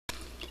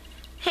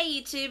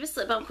Hey YouTube, it's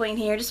Lip Balm Queen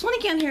here. Just want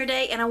to get on here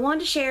today and I wanted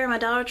to share my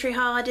Dollar Tree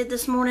haul I did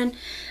this morning.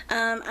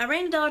 I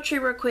ran to Dollar Tree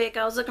real quick.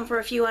 I was looking for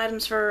a few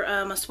items for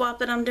my swap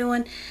that I'm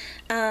doing.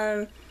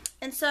 And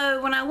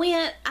so when I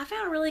went, I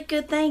found really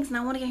good things and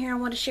I want to get here and I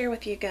want to share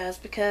with you guys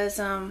because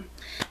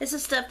this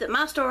is stuff that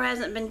my store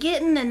hasn't been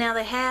getting and now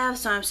they have,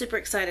 so I'm super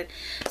excited.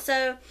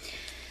 So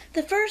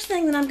the first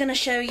thing that I'm going to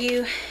show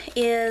you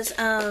is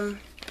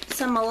some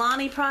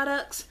Milani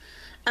products.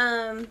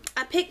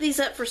 I picked these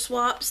up for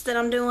swaps that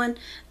I'm doing.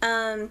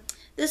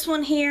 This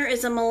one here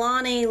is a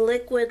Milani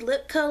liquid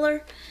lip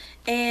color,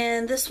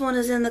 and this one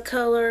is in the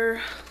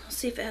color, let's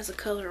see if it has a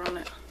color on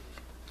it.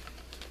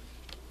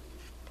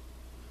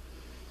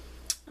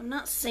 I'm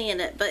not seeing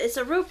it, but it's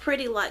a real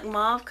pretty like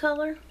mauve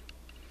color.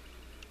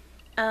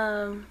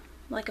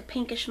 Like a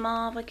pinkish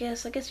mauve, I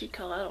guess you'd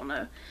call it, I don't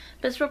know.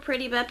 But it's real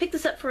pretty, but I picked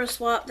this up for a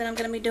swap that I'm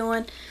going to be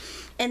doing.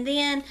 And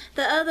then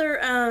the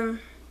other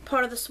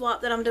part of the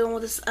swap that I'm doing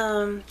with this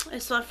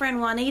is my friend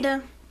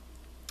Juanita.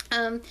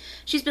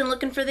 She's been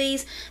looking for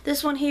these.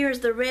 This one here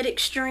is the Red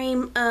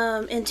Extreme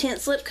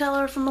Intense Lip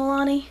Color from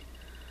Milani.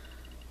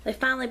 They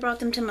finally brought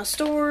them to my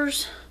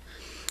stores.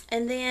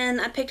 And then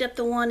I picked up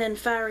the one in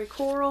Fiery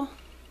Coral.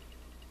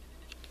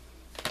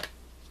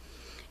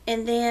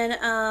 And then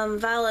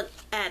Violet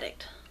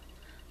Addict.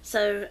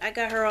 So I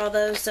got her all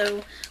those.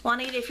 So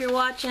Juanita, if you're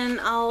watching,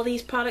 all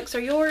these products are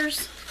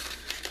yours.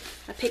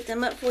 I picked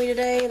them up for you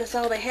today. That's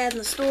all they had in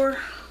the store.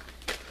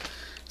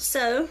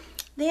 So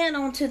then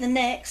on to the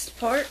next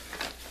part.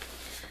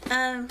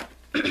 I'm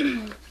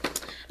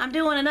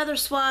doing another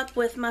swap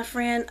with my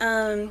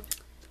friend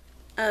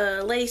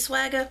Lady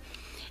Swagga,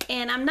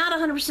 and I'm not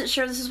 100%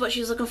 sure this is what she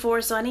was looking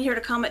for, so I need her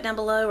to comment down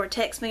below or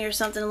text me or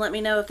something and let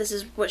me know if this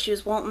is what she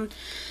was wanting.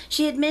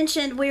 She had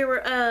mentioned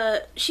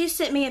she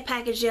sent me a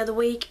package the other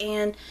week,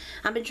 and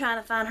I've been trying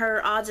to find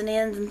her odds and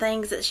ends and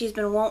things that she's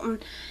been wanting,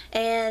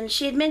 and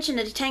she had mentioned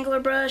a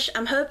detangler brush.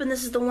 I'm hoping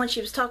this is the one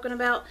she was talking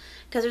about,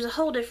 because there's a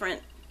whole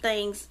different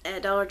things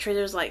at Dollar Tree.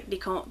 There's like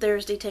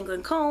there's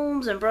detangling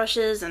combs and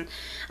brushes and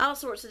all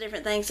sorts of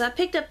different things. So I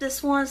picked up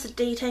this one. It's a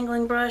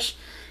detangling brush,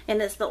 and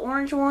it's the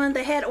orange one.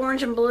 They had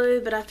orange and blue,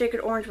 but I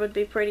figured orange would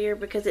be prettier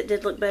because it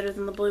did look better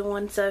than the blue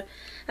one. So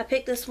I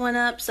picked this one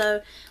up.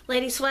 So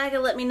Lady Swagga,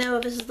 let me know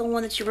if this is the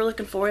one that you were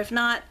looking for. If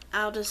not,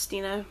 I'll just,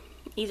 you know,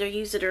 either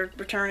use it or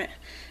return it.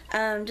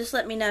 Just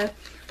let me know.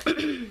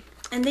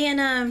 And then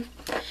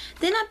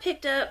I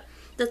picked up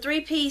the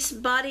 3-piece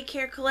body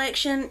care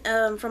collection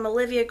from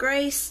Olivia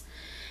Grace,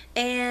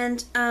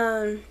 and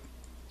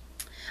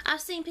I've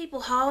seen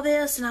people haul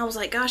this and I was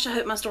like, gosh, I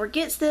hope my store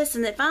gets this,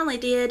 and it finally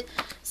did.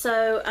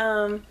 So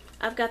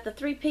I've got the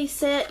 3-piece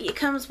set. It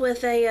comes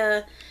with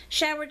a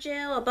shower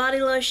gel, a body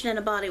lotion, and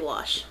a body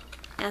wash,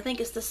 and I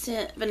think it's the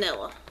scent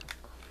vanilla.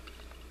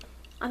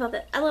 I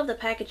love the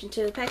packaging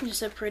too. The packaging is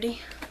so pretty.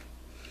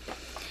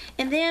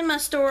 And then my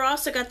store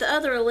also got the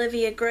other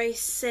Olivia Grace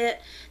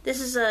set.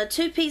 This is a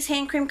 2-piece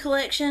hand cream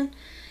collection,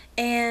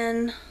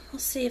 and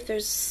let's see if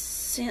there's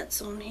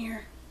scents on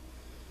here.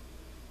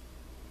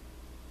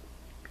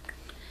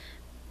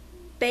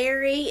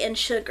 Berry and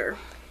sugar.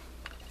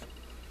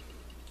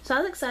 So I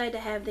was excited to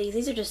have these.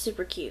 These are just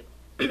super cute.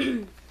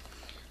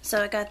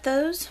 So I got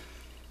those.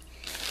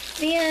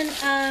 Then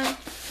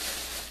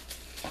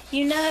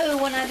you know,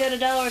 when I go to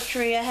Dollar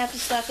Tree, I have to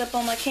stock up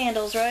on my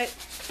candles, right?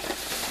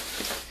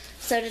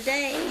 So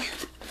today,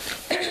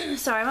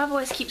 sorry, my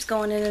voice keeps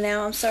going in and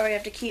out. I'm sorry, I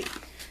have to keep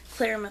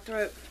clearing my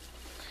throat.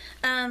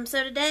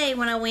 So today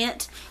when I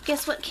went,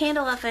 guess what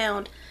candle I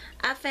found?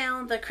 I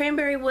found the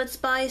Cranberry Wood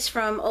Spice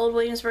from Old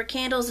Williamsburg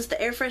Candles. It's the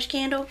Air Fresh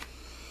candle.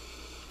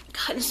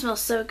 God, it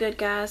smells so good,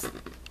 guys.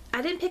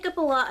 I didn't pick up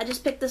a lot. I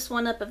just picked this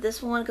one up of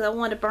this one because I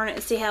wanted to burn it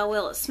and see how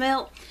well it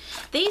smelled.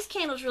 These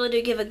candles really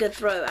do give a good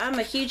throw. I'm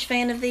a huge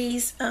fan of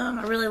these.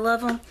 I really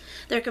love them.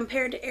 They're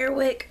compared to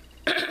Airwick.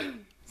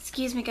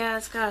 Excuse me,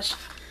 guys. Gosh,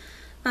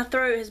 my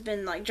throat has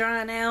been like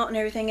drying out and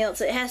everything else.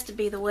 It has to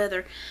be the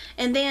weather.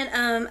 And then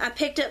I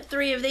picked up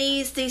 3 of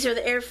these. These are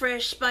the Air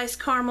Fresh Spice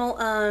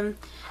Caramel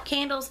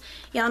candles.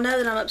 Y'all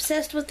know that I'm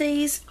obsessed with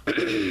these.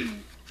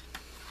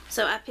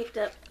 So I picked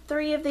up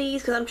 3 of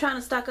these because I'm trying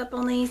to stock up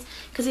on these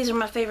because these are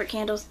my favorite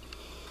candles.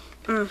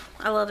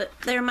 I love it.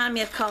 They remind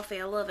me of coffee.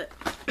 I love it.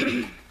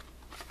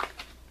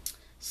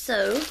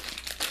 So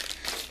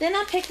then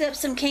I picked up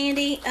some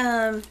candy.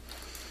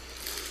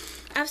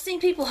 I've seen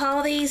people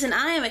haul these, and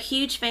I am a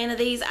huge fan of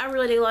these. I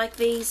really do like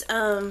these.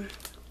 And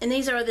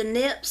these are the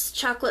Nips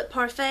Chocolate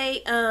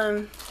Parfait.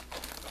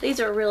 These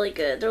are really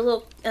good. They're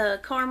little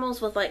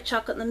caramels with like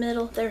chocolate in the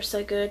middle. They're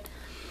so good.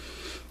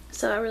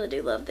 So I really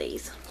do love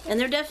these. And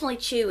they're definitely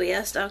chewy.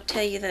 I'll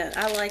tell you that.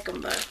 I like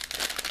them though.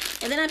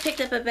 And then I picked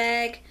up a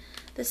bag.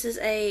 This is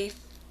a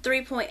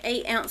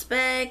 3.8 ounce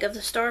bag of the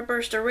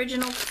Starburst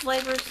original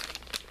flavors.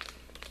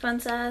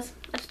 Fun size.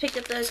 I just picked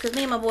up those because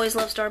me and my boys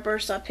love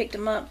Starburst, so I picked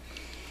them up.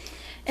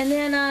 And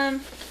then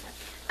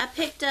I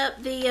picked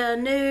up the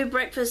new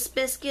breakfast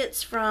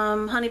biscuits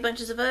from Honey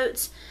Bunches of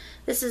Oats.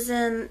 This is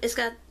it's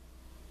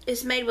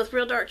is made with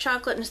real dark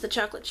chocolate, and it's the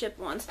chocolate chip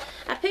ones.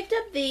 I picked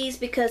up these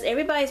because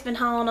everybody's been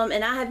hauling them,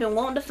 and I have been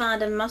wanting to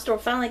find them. My store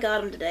finally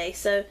got them today,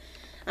 so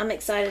I'm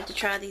excited to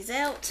try these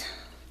out.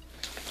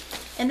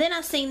 And then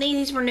I seen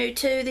these were new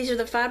too. These are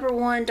the Fiber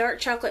One dark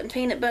chocolate and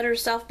peanut butter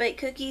soft baked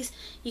cookies.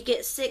 You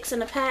get 6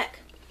 in a pack.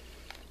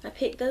 I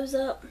picked those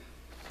up.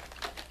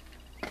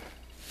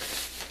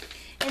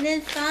 And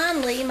then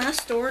finally, my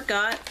store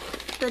got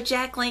the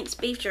Jack Link's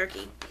beef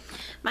jerky.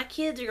 My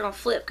kids are gonna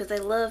flip because they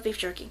love beef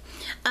jerky.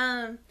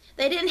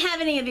 They didn't have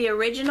any of the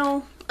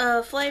original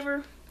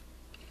flavor,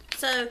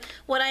 so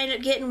what I ended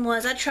up getting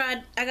was I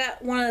got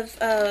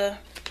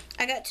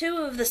I got 2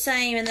 of the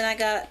same, and then I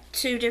got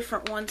 2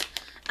 different ones.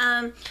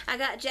 I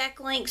got Jack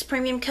Link's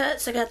premium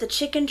cuts. I got the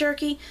chicken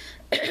jerky.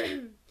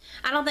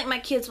 I don't think my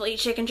kids will eat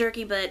chicken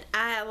jerky, but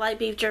I like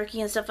beef jerky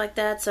and stuff like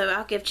that, so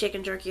I'll give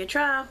chicken jerky a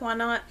try. Why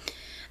not?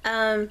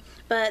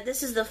 But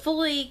this is the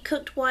fully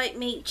cooked white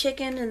meat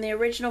chicken in the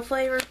original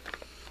flavor.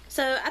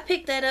 So I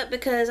picked that up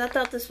because I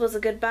thought this was a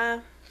good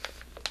buy.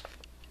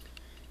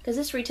 Because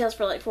this retails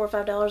for like $4 or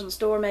 $5 in the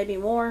store, maybe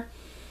more.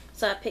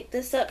 So I picked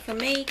this up for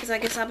me because I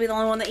guess I'll be the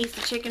only one that eats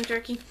the chicken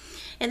jerky.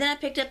 And then I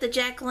picked up the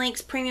Jack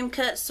Link's Premium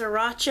Cut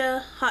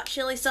Sriracha Hot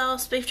Chili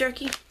Sauce Beef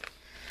Jerky.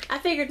 I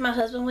figured my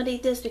husband would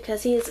eat this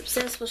because he is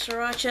obsessed with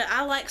sriracha.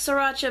 I like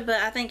sriracha, but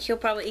I think he'll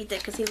probably eat that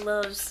because he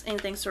loves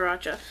anything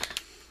sriracha.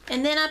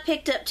 And then I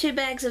picked up 2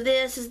 bags of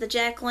this. This is the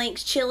Jack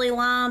Link's Chili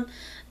Lime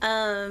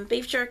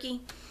Beef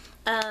Jerky.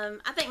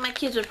 I think my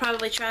kids would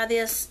probably try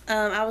this.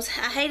 I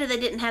hated they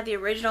didn't have the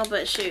original,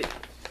 but shoot,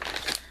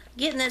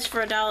 getting this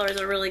for $1 is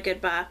a really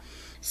good buy.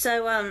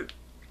 So,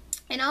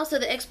 and also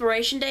the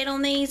expiration date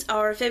on these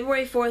are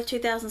February 4th,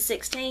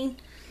 2016.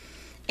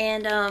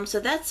 And so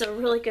that's a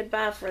really good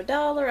buy for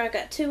 $1. I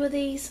got 2 of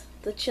these,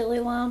 the chili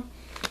lime.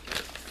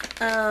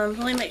 Let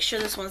me make sure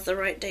this one's the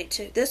right date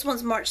too. This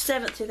one's March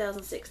 7th,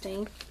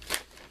 2016.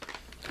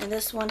 And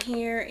this one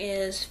here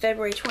is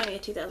February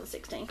 20th,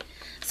 2016.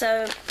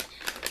 So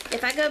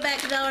if I go back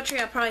to Dollar Tree,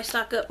 I'll probably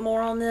stock up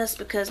more on this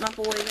because my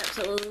boys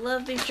absolutely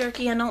love beef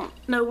jerky. I don't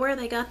know where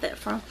they got that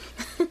from.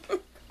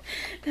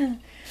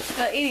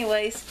 But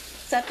anyways,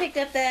 so I picked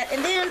up that.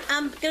 And then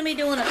I'm going to be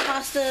doing a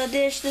pasta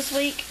dish this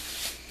week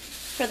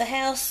for the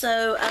house.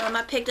 So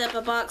I picked up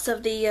a box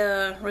of the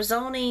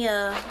Rizzoni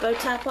bow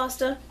tie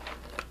pasta.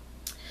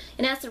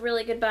 And that's a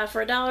really good buy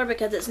for $1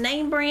 because it's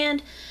name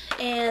brand.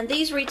 And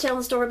these retail in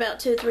the store about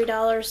 $2 or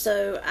 $3.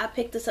 So I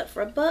picked this up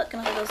for $1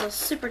 and I thought it was a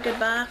super good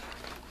buy.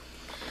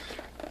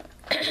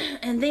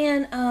 And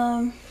then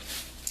I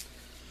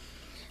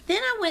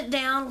went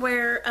down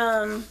where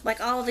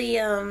like all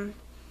the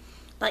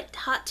like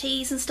hot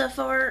teas and stuff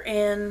are,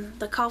 and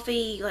the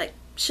coffee like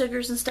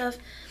sugars and stuff.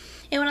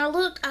 And when I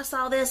looked, I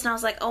saw this and I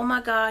was like, oh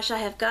my gosh, I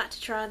have got to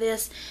try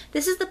this.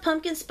 This is the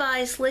pumpkin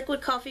spice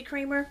liquid coffee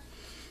creamer.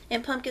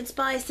 And pumpkin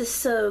spice is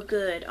so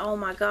good. Oh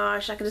my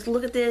gosh, I can just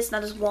look at this and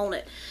I just want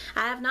it.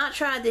 I have not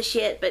tried this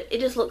yet, but it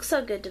just looks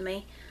so good to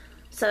me.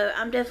 So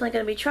I'm definitely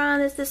going to be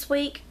trying this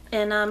week,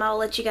 and I'll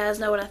let you guys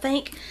know what I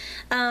think.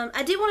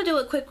 I did want to do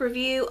a quick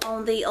review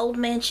on the Old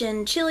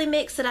Mansion chili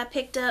mix that I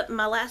picked up in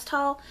my last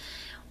haul.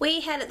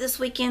 We had it this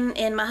weekend,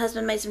 and my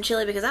husband made some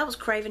chili because I was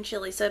craving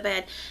chili so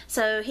bad.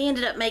 So he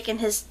ended up making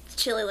his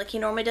chili like he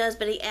normally does,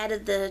 but he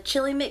added the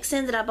chili mix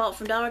in that I bought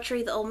from Dollar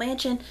Tree, the Old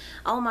Mansion.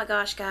 Oh my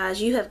gosh,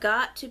 guys, you have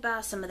got to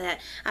buy some of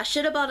that. I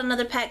should have bought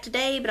another pack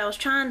today, but I was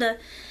trying to,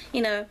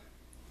 you know,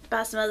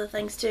 buy some other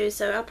things too,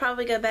 so I'll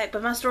probably go back,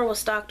 but my store was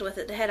stocked with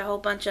it. They had a whole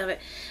bunch of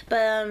it.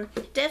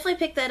 But definitely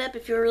pick that up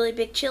if you're a really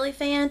big chili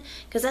fan,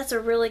 because that's a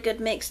really good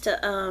mix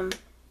to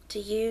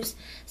use.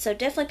 So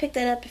definitely pick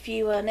that up if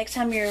you next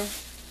time you're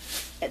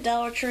at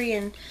Dollar Tree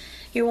and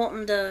you're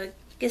wanting to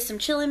get some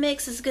chili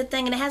mix. It's a good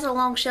thing, and it has a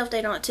long shelf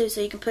date on it too,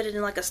 so you can put it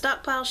in like a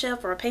stockpile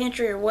shelf or a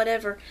pantry or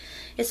whatever.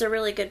 It's a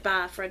really good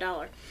buy for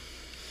 $1.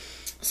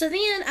 So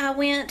then I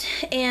went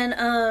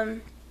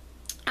and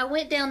I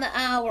went down the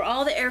aisle where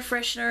all the air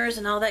fresheners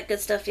and all that good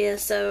stuff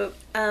is. So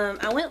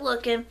I went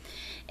looking,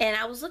 and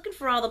I was looking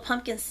for all the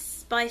pumpkin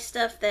spice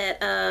stuff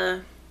that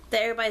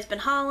that everybody's been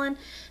hauling.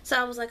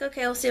 So I was like,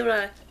 okay, I'll see what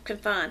I can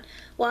find.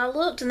 Well, I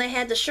looked, and they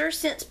had the Sure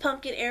Scents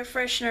Pumpkin Air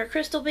Freshener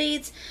Crystal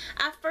Beads.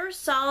 I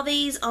first saw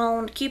these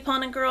on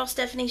Couponing Girl,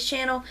 Stephanie's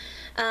channel,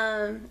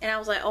 and I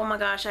was like, oh my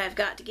gosh, I have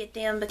got to get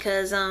them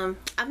because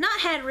I've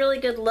not had really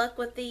good luck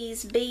with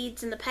these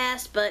beads in the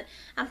past, but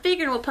I'm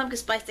figuring with pumpkin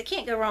spice, they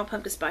can't go wrong with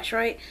pumpkin spice,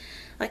 right?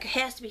 Like, it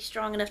has to be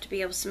strong enough to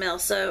be able to smell.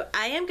 So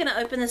I am going to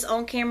open this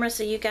on camera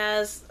so you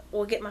guys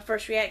will get my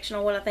first reaction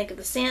on what I think of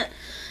the scent.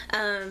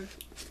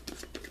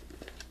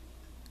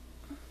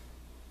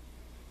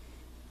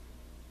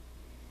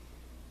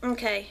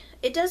 Okay,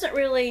 it doesn't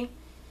really,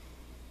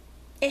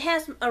 it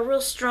has a real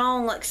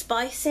strong like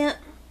spice scent.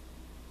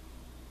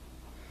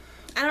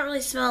 I don't really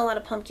smell a lot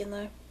of pumpkin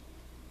though.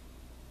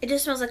 It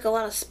just smells like a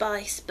lot of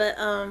spice, but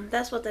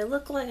that's what they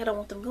look like. I don't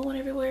want them going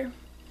everywhere.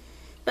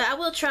 But I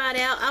will try it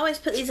out. I always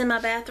put these in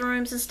my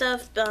bathrooms and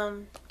stuff,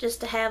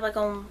 just to have like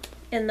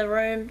in the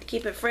room to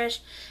keep it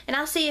fresh. And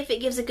I'll see if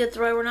it gives a good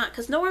throw or not,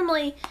 because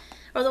normally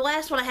or the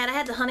last one I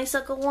had the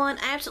honeysuckle one.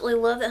 I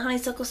absolutely love that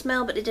honeysuckle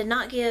smell, but it did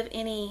not give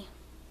any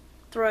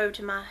throw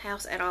to my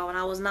house at all, and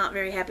I was not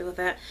very happy with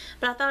that.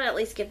 But I thought I'd at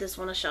least give this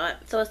one a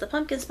shot. So it's the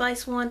pumpkin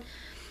spice one.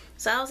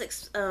 So I was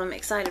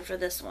excited for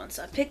this one.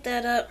 So I picked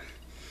that up.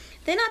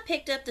 Then I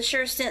picked up the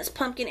Sure Scents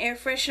Pumpkin Air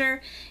Freshener.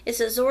 It's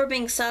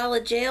absorbing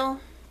solid gel.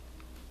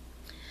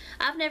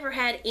 I've never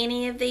had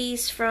any of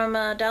these from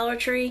Dollar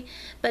Tree,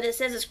 but it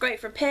says it's great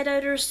for pet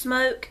odors,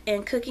 smoke,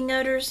 and cooking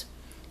odors.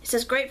 It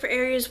says great for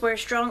areas where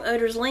strong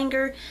odors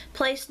linger,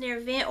 placed near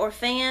vent or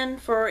fan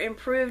for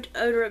improved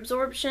odor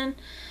absorption,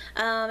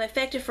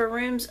 effective for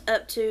rooms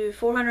up to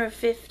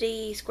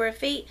 450 square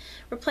feet,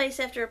 replace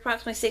after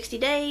approximately 60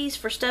 days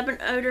for stubborn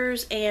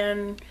odors,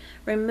 and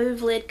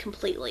remove lid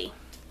completely.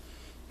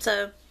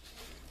 So,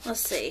 let's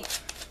see.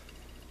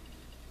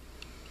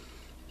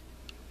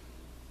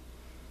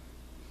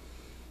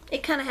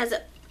 It kind of has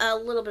a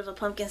little bit of a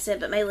pumpkin scent,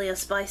 but mainly a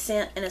spice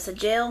scent, and it's a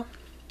gel.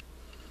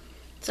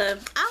 So,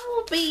 I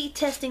will be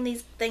testing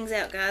these things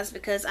out, guys,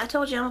 because I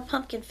told you I'm a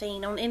pumpkin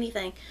fiend on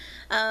anything.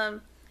 I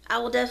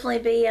will definitely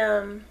be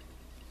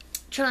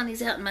trying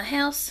these out in my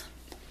house.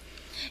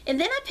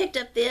 And then I picked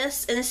up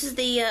this, and this is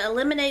the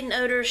Eliminating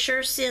Odor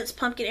Sure Scents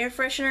Pumpkin Air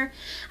Freshener.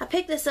 I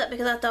picked this up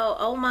because I thought,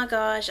 oh my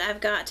gosh, I've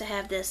got to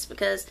have this,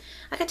 because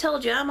like I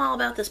told you, I'm all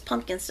about this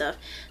pumpkin stuff.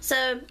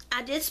 So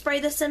I did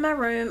spray this in my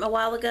room a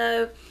while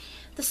ago.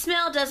 The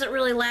smell doesn't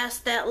really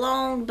last that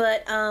long,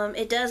 but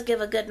it does give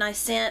a good nice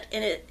scent,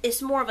 and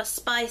it's more of a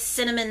spice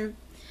cinnamon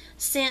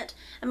scent.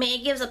 I mean,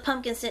 it gives a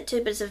pumpkin scent too,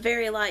 but it's a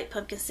very light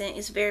pumpkin scent.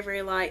 It's very,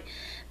 very light.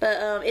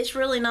 But it's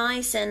really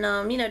nice,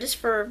 and you know, just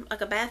for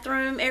like a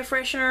bathroom air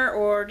freshener,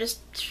 or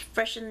just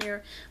freshen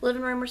your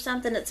living room or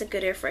something, it's a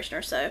good air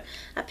freshener. So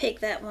I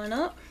picked that one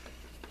up.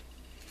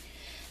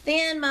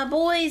 Then my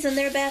boys in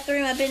their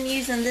bathroom, I've been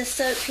using this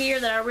soap here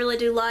that I really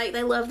do like.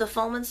 They love the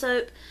foaming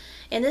soap.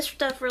 And this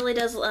stuff really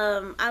does,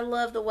 I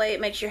love the way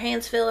it makes your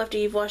hands feel after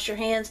you've washed your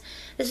hands.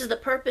 This is the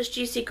Purpose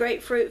Juicy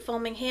Grapefruit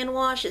Foaming Hand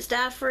Wash. It's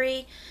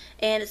dye-free,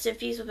 and it's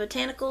infused with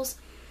botanicals.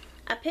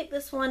 I picked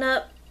this one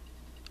up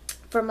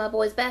from my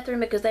boys'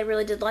 bathroom because they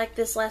really did like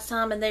this last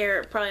time, and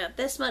they're probably not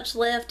this much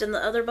left in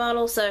the other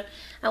bottle, so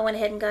I went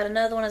ahead and got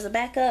another one as a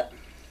backup.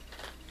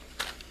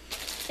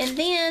 And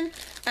then,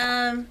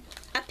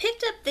 I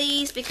picked up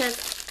these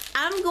because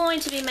I'm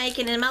going to be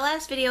making, in my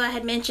last video I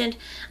had mentioned,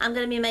 I'm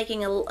going to be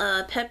making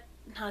a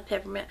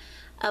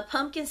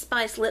pumpkin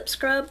spice lip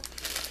scrub,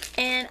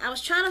 and I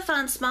was trying to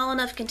find small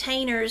enough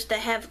containers that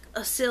have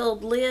a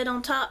sealed lid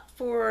on top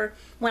for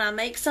when I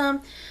make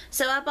some.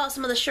 So I bought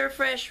some of the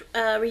Surefresh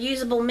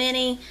reusable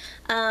mini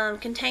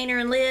container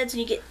and lids,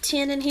 and you get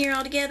 10 in here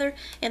altogether,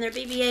 and they're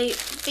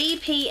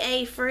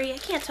BPA free. I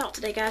can't talk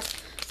today, guys.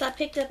 So I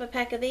picked up a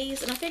pack of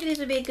these, and I figured these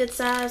would be a good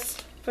size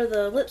for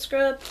the lip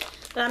scrub.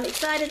 But I'm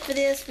excited for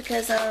this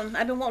because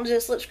I've been wanting to do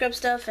this lip scrub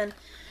stuff, and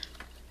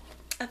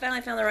I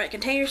finally found the right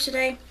containers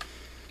today.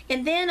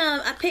 And then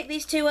I picked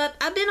these two up.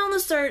 I've been on the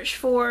search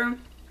for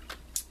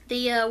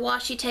the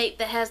washi tape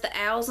that has the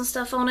owls and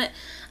stuff on it.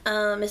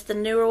 It's the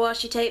newer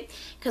washi tape,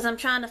 because I'm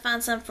trying to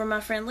find some for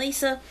my friend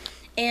Lisa.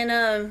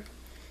 And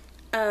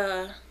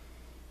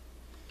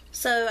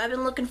so I've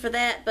been looking for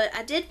that, but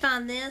I did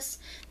find this.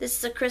 This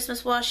is a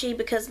Christmas washi,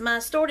 because my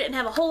store didn't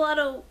have a whole lot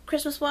of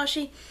Christmas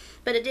washi,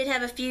 but it did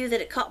have a few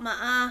that it caught my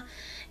eye.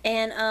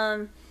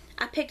 And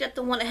I picked up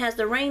the one that has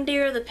the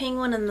reindeer, the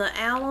penguin, and the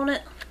owl on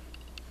it,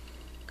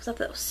 because I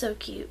thought it was so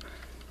cute.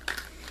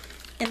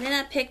 And then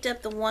I picked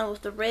up the one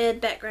with the red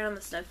background and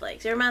the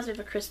snowflakes. It reminds me of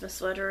a Christmas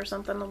sweater or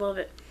something. I love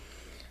it.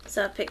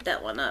 So I picked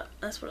that one up.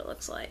 That's what it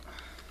looks like.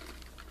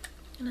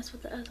 And that's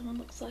what the other one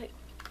looks like.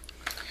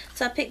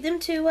 So I picked them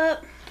two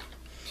up.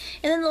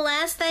 And then the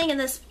last thing in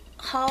this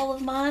haul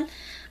of mine,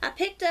 I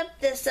picked up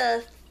this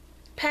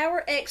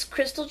Power X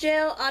Crystal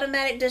Gel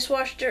Automatic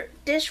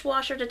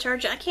Dishwasher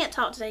Detergent. I can't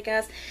talk today,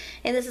 guys.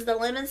 And this is the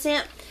lemon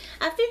scent.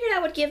 I figured I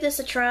would give this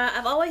a try.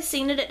 I've always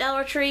seen it at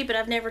Dollar Tree, but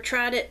I've never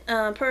tried it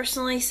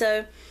personally.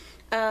 So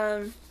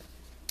I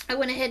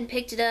went ahead and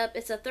picked it up.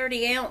 It's a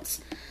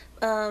 30-ounce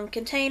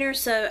container.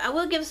 So I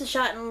will give this a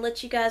shot and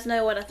let you guys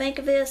know what I think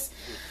of this.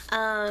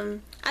 I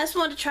just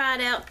wanted to try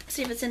it out,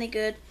 see if it's any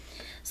good.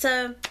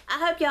 So I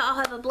hope y'all all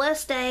have a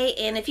blessed day,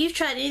 and if you've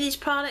tried any of these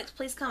products,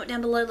 please comment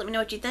down below, let me know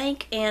what you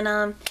think, and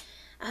I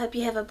hope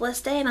you have a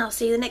blessed day, and I'll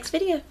see you in the next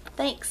video.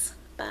 Thanks.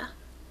 Bye.